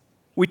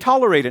 We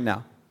tolerate it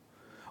now.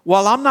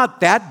 Well, I'm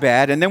not that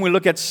bad, and then we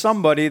look at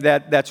somebody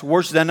that's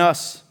worse than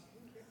us.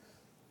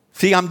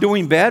 See, I'm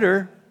doing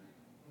better.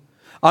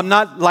 I'm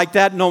not like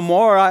that no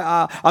more.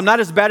 I'm not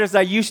as bad as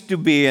I used to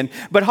be.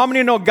 But how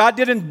many know God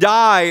didn't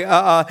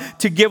die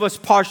to give us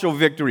partial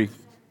victory?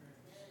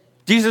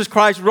 Jesus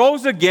Christ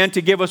rose again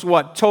to give us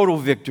what? Total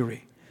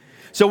victory.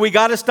 So we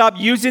got to stop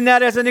using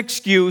that as an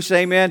excuse,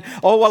 amen.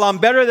 Oh, well, I'm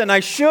better than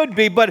I should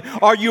be, but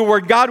are you where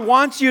God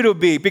wants you to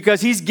be? Because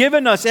He's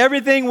given us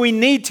everything we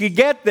need to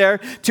get there,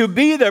 to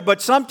be there.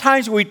 But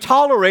sometimes we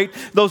tolerate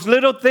those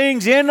little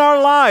things in our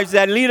lives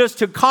that lead us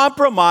to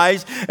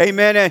compromise,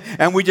 amen,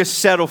 and we just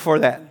settle for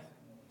that.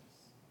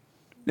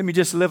 Let me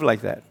just live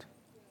like that.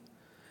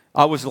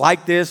 I was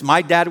like this.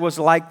 My dad was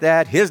like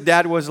that. His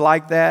dad was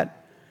like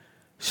that.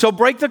 So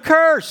break the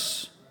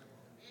curse.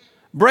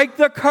 Break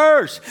the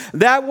curse.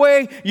 That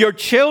way your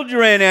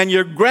children and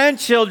your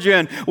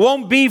grandchildren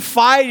won't be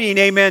fighting,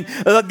 amen,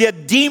 the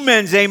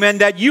demons, amen,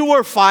 that you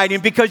were fighting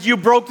because you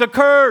broke the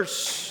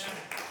curse.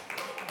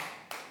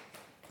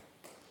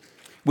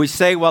 We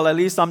say, well, at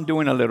least I'm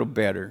doing a little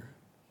better.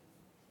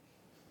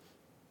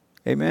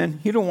 Amen.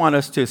 He don't want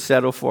us to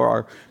settle for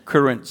our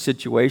current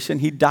situation.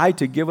 He died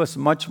to give us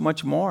much,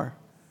 much more.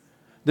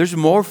 There's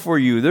more for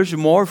you. There's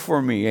more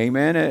for me.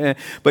 Amen.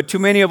 But too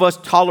many of us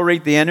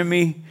tolerate the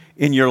enemy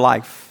in your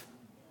life.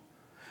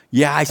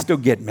 Yeah, I still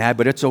get mad,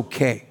 but it's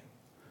okay.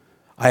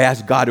 I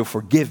ask God to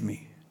forgive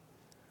me.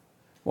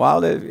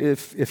 Well,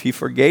 if He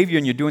forgave you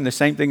and you're doing the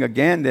same thing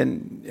again,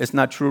 then it's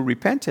not true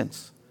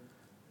repentance.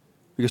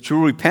 Because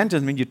true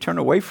repentance means you turn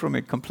away from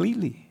it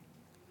completely.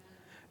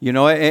 You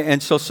know,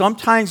 and so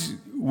sometimes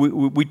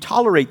we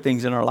tolerate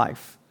things in our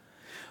life.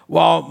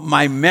 Well,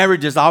 my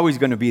marriage is always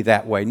going to be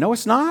that way. No,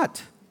 it's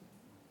not.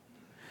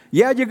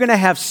 Yeah, you're going to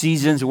have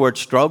seasons where it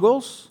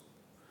struggles.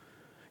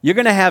 You're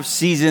going to have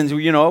seasons,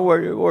 you know,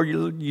 where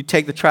you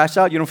take the trash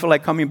out, you don't feel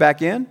like coming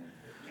back in.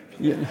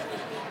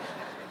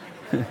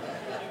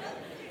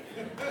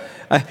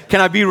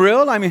 Can I be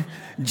real? I mean,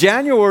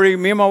 January,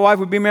 me and my wife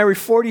would be married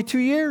 42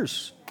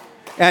 years.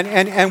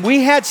 And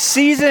we had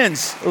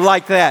seasons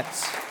like that.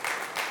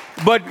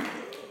 But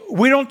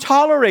we don't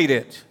tolerate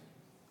it.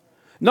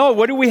 No,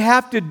 what do we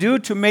have to do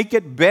to make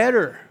it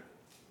better?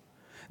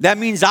 That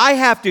means I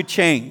have to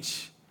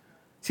change.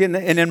 See, and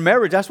in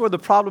marriage, that's where the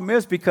problem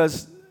is,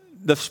 because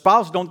the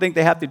spouse don't think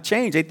they have to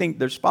change. They think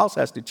their spouse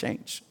has to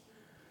change.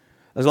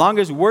 As long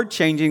as we're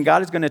changing,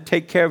 God is going to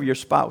take care of your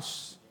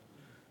spouse.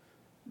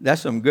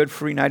 That's some good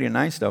free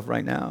 99 stuff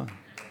right now.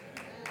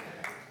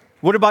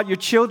 What about your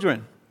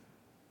children?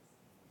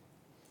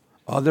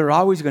 Oh, they're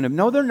always going to.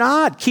 No, they're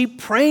not.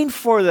 Keep praying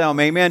for them,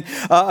 amen.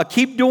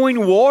 Keep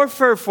doing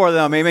warfare for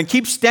them, amen.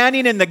 Keep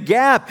standing in the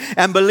gap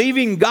and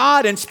believing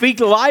God and speak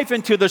life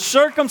into the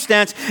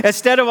circumstance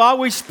instead of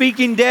always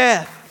speaking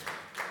death.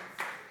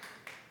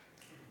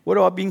 What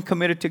about being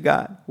committed to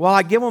God? Well,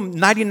 I give them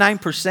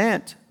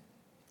 99%.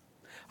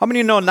 How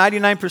many know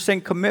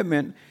 99%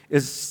 commitment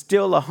is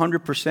still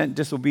 100%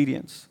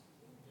 disobedience?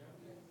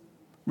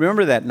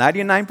 Remember that.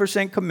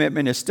 99%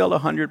 commitment is still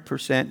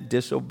 100%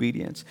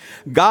 disobedience.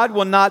 God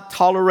will not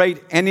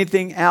tolerate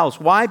anything else.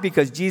 Why?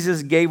 Because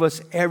Jesus gave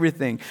us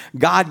everything.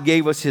 God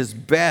gave us His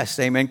best.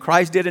 Amen.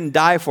 Christ didn't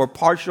die for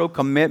partial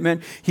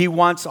commitment. He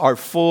wants our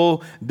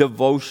full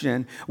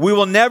devotion. We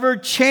will never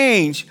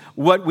change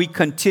what we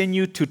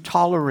continue to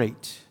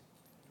tolerate.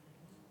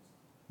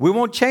 We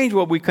won't change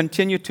what we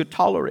continue to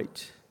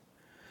tolerate.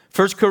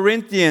 1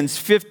 Corinthians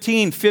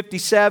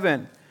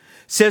 15:57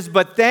 says,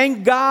 but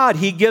thank God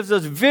He gives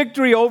us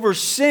victory over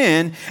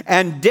sin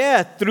and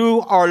death through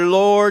our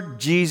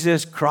Lord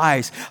Jesus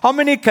Christ. How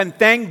many can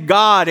thank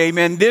God,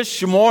 amen,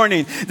 this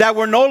morning that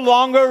we're no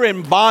longer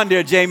in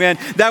bondage, amen,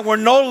 that we're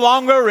no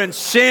longer in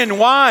sin?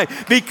 Why?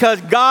 Because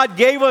God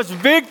gave us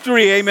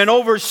victory, amen,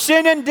 over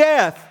sin and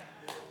death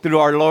through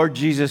our Lord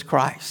Jesus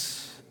Christ.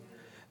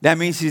 That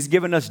means He's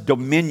given us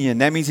dominion.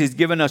 That means He's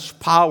given us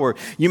power.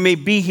 You may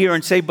be here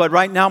and say, but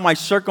right now my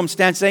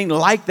circumstance ain't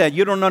like that.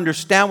 You don't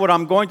understand what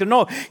I'm going to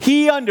know.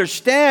 He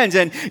understands.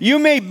 And you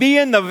may be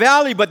in the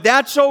valley, but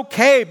that's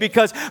okay,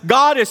 because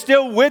God is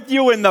still with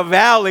you in the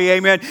valley.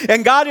 Amen.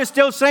 And God is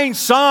still saying,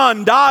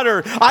 son,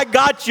 daughter, I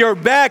got your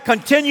back.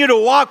 Continue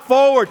to walk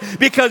forward,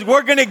 because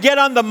we're going to get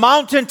on the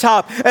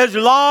mountaintop as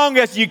long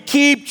as you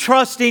keep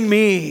trusting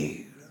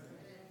me.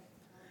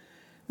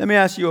 Let me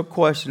ask you a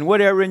question.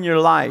 Whatever in your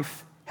life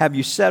have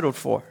you settled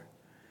for?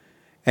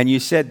 And you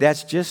said,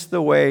 that's just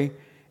the way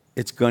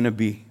it's going to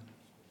be.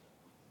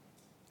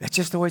 That's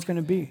just the way it's going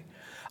to be.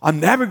 I'm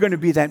never going to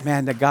be that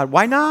man that God,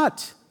 why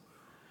not?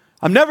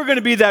 I'm never going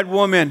to be that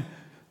woman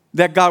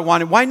that God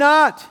wanted. Why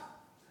not?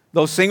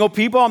 Those single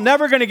people, I'm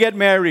never going to get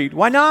married.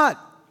 Why not?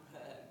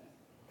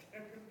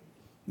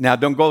 Now,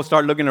 don't go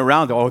start looking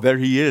around. Oh, there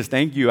he is.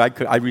 Thank you.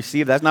 I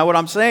received. That's not what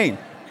I'm saying.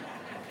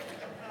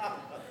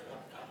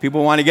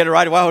 People want to get it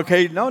right. Well,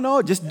 okay,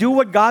 no. Just do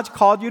what God's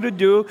called you to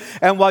do.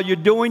 And while you're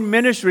doing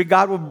ministry,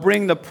 God will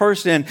bring the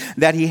person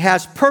that He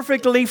has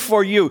perfectly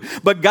for you.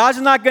 But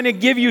God's not going to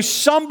give you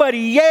somebody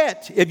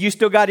yet if you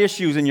still got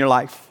issues in your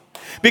life.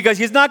 Because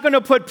He's not going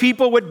to put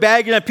people with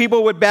baggage and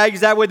people with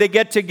baggage. That way they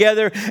get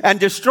together and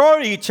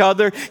destroy each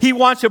other. He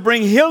wants to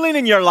bring healing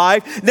in your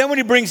life. Then when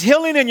He brings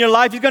healing in your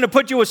life, He's going to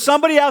put you with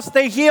somebody else,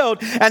 stay healed.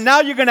 And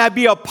now you're going to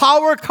be a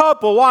power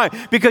couple. Why?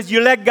 Because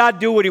you let God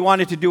do what He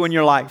wanted to do in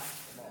your life.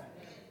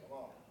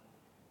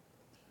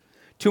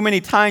 Too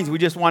many times we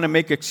just want to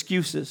make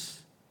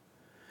excuses.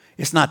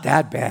 It's not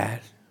that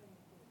bad.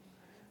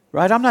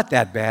 Right? I'm not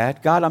that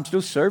bad. God, I'm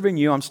still serving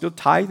you. I'm still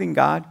tithing,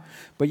 God.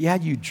 But yeah,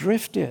 you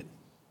drifted.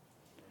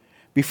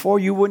 Before,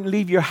 you wouldn't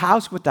leave your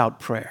house without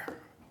prayer.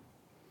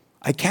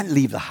 I can't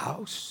leave the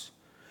house.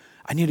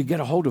 I need to get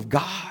a hold of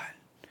God.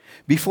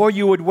 Before,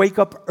 you would wake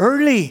up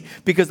early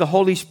because the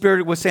Holy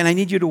Spirit was saying, I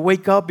need you to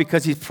wake up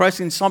because He's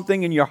pressing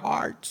something in your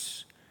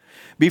hearts.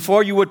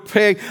 Before, you would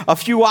pray a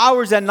few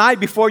hours at night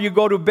before you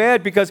go to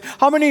bed, because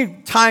how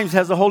many times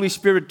has the Holy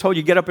Spirit told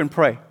you, get up and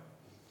pray?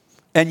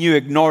 And you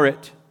ignore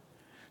it.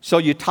 So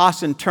you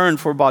toss and turn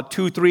for about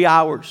 2-3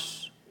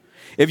 hours.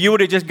 If you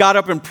would have just got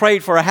up and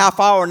prayed for a half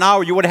hour, an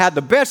hour, you would have had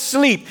the best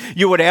sleep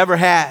you would have ever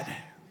had.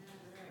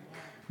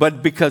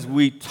 But because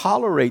we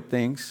tolerate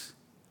things,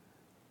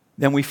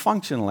 then we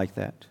function like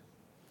that.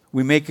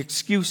 We make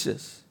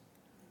excuses.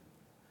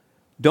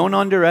 Don't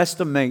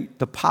underestimate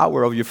the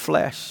power of your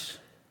flesh.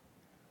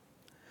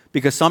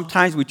 Because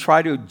sometimes we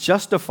try to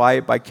justify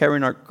it by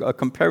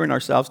comparing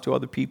ourselves to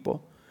other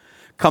people.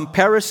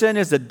 Comparison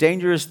is a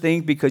dangerous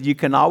thing, because you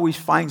can always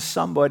find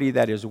somebody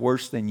that is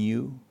worse than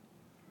you.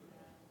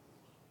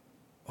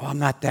 Oh, I'm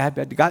not that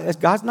bad.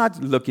 God's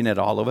not looking at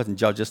all of us and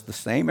judge us the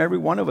same. Every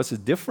one of us is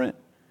different.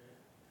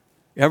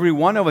 Every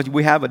one of us,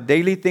 we have a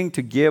daily thing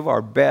to give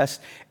our best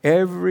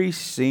every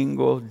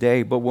single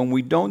day. But when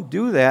we don't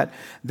do that,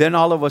 then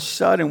all of a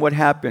sudden, what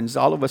happens?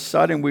 All of a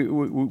sudden,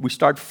 we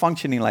start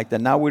functioning like that.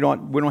 Now we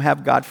don't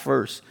have God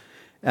first.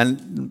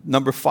 And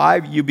number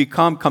 5, you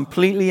become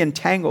completely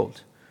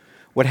entangled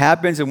What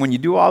happens, and when you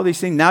do all these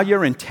things, now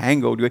you're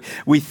entangled.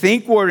 We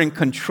think we're in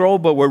control,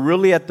 but we're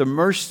really at the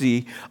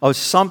mercy of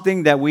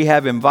something that we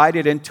have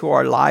invited into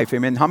our life.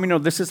 Amen. How many know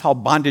this is how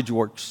bondage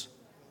works?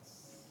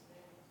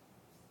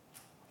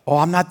 Oh,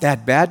 I'm not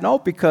that bad. No,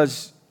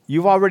 because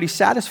you've already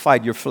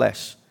satisfied your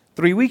flesh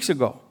 3 weeks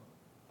ago.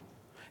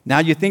 Now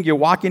you think you're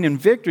walking in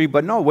victory,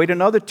 but no, wait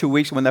another 2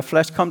 weeks. When the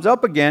flesh comes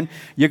up again,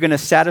 you're going to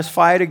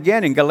satisfy it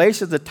again. In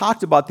Galatians, it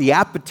talks about the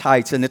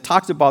appetites, and it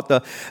talks about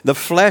the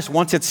flesh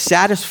once it's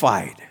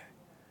satisfied.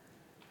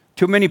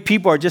 Too many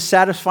people are just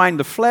satisfying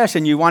the flesh,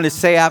 and you want to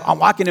say, I'm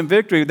walking in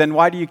victory. Then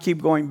why do you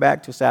keep going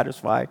back to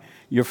satisfy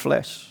your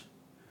flesh?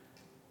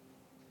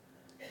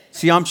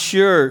 See, I'm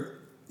sure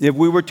if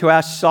we were to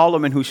ask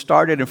Solomon, who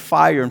started in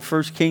fire in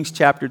 1 Kings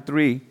chapter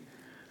 3,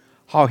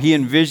 how he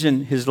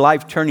envisioned his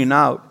life turning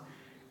out,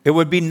 it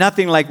would be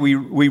nothing like we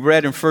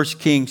read in 1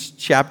 Kings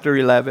chapter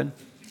 11.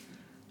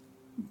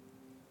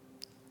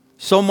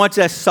 So much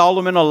as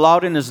Solomon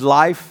allowed in his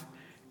life,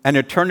 and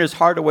it turned his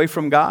heart away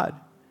from God.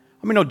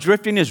 I mean, no,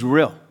 drifting is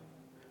real.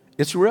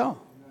 It's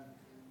real.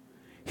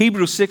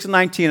 Hebrews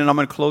 6:19, and I'm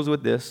going to close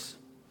with this.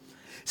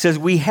 It says,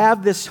 we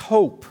have this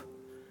hope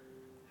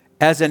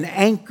as an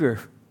anchor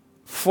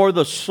for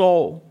the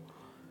soul,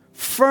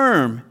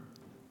 firm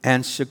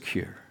and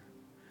secure.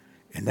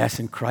 And that's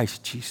in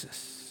Christ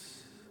Jesus.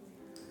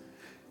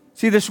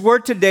 See, this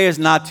word today is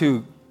not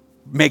to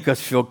make us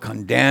feel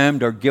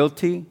condemned or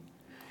guilty.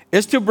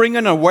 It's to bring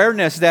an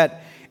awareness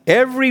that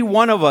every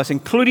one of us,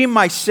 including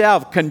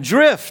myself, can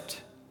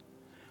drift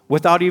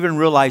without even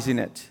realizing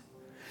it.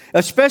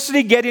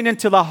 Especially getting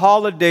into the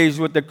holidays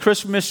with the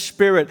Christmas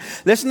spirit.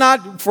 Let's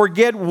not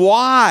forget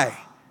why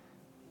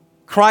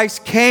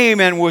Christ came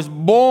and was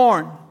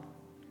born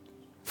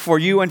for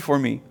you and for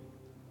me.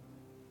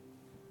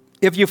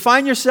 If you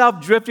find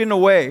yourself drifting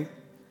away,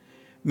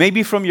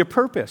 maybe from your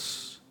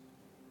purpose.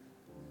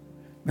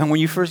 Man,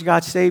 when you first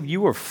got saved, you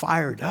were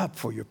fired up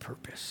for your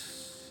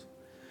purpose.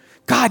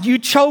 God, you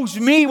chose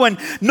me when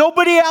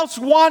nobody else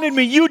wanted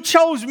me. You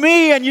chose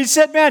me, and you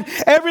said, man,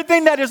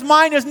 everything that is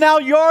mine is now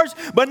yours.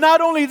 But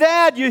not only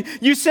that,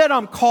 you said,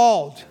 I'm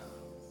called.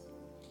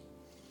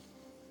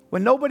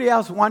 When nobody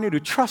else wanted to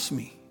trust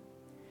me,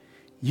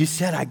 you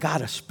said, I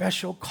got a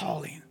special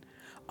calling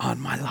on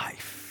my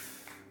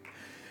life.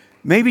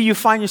 Maybe you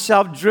find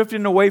yourself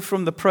drifting away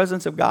from the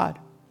presence of God.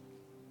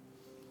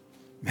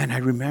 Man, I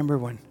remember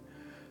when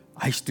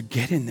I used to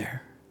get in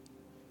there.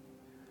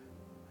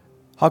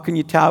 How can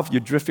you tell if you're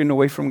drifting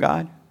away from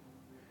God?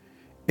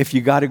 If you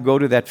got to go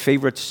to that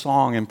favorite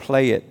song and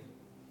play it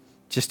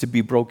just to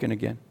be broken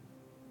again.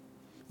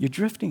 You're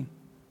drifting.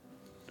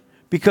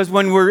 Because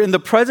when we're in the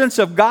presence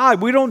of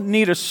God, we don't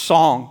need a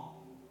song.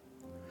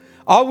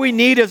 All we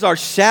need is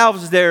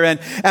ourselves there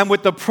and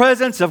with the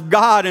presence of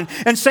God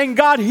and saying,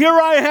 God, here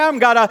I am,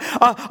 God.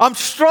 I'm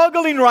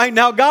struggling right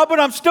now, God, but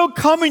I'm still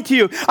coming to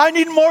you. I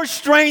need more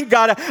strength,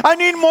 God. I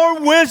need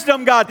more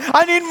wisdom, God.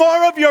 I need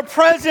more of your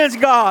presence,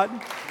 God.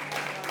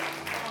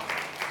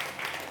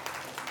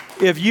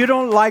 If you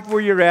don't like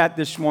where you're at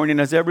this morning,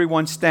 as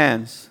everyone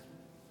stands,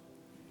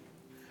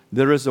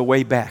 there is a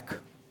way back.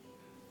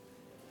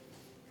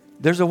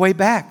 There's a way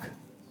back.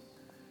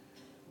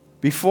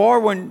 Before,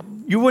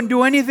 when you wouldn't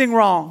do anything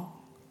wrong,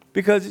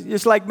 because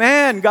it's like,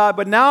 man, God,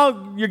 but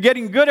now you're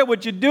getting good at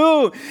what you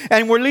do,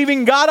 and we're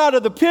leaving God out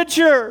of the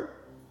picture.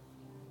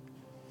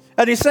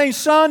 And he's saying,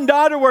 son,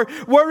 daughter,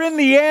 we're in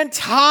the end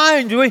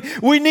times.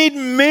 We need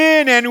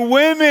men and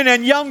women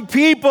and young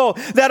people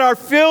that are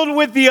filled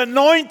with the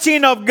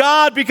anointing of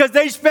God because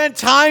they spent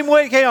time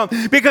with him.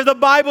 Because the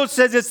Bible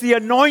says it's the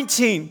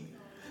anointing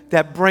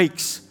that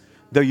breaks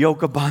the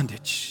yoke of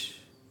bondage.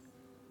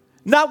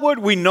 Not what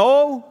we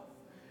know.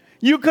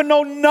 You can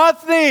know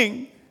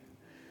nothing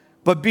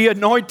but be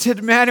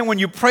anointed, man. And when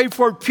you pray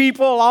for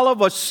people, all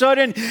of a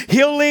sudden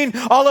healing,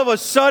 all of a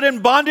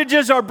sudden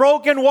bondages are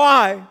broken.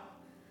 Why?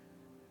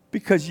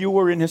 Because you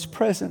were in his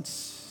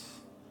presence.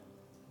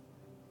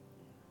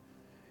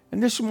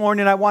 And this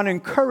morning I want to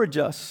encourage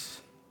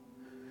us.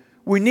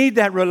 We need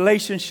that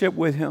relationship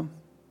with him.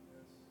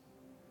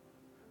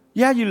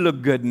 Yeah, you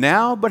look good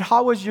now, but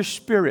how is your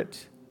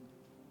spirit?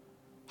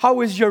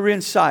 How is your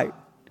insight?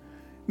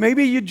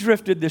 Maybe you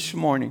drifted this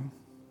morning.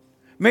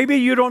 Maybe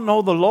you don't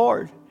know the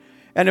Lord.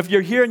 And if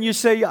you're here and you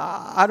say,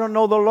 I don't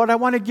know the Lord, I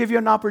want to give you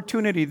an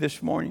opportunity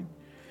this morning.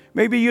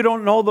 Maybe you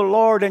don't know the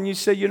Lord and you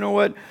say, you know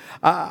what,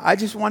 I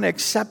just want to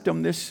accept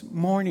him this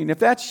morning. If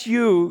that's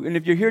you, and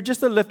if you're here, just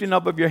the lifting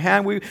up of your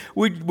hand, we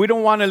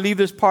don't want to leave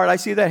this part. I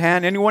see that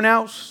hand. Anyone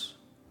else?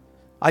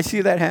 I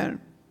see that hand.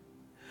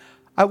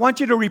 I want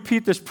you to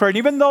repeat this prayer. And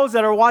even those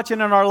that are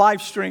watching on our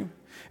live stream,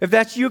 if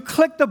that's you,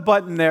 click the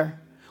button there.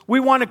 We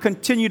want to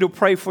continue to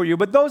pray for you.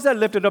 But those that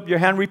lifted up your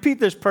hand, repeat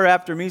this prayer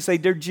after me. Say,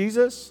 dear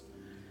Jesus,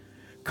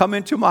 come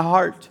into my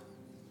heart.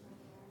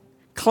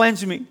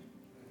 Cleanse me.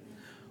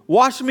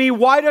 Wash me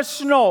white as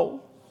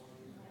snow.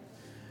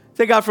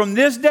 Say, God, from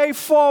this day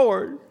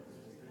forward,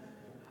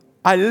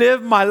 I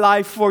live my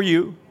life for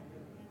you.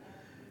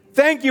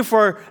 Thank you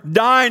for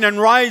dying and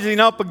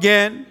rising up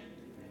again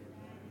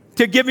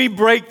to give me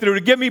breakthrough,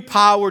 to give me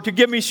power, to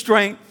give me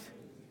strength.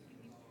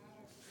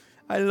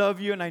 I love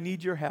you and I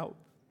need your help.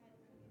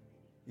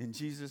 In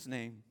Jesus'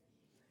 name,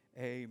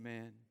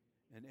 amen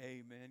and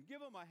amen. Give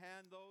them a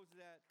hand, those that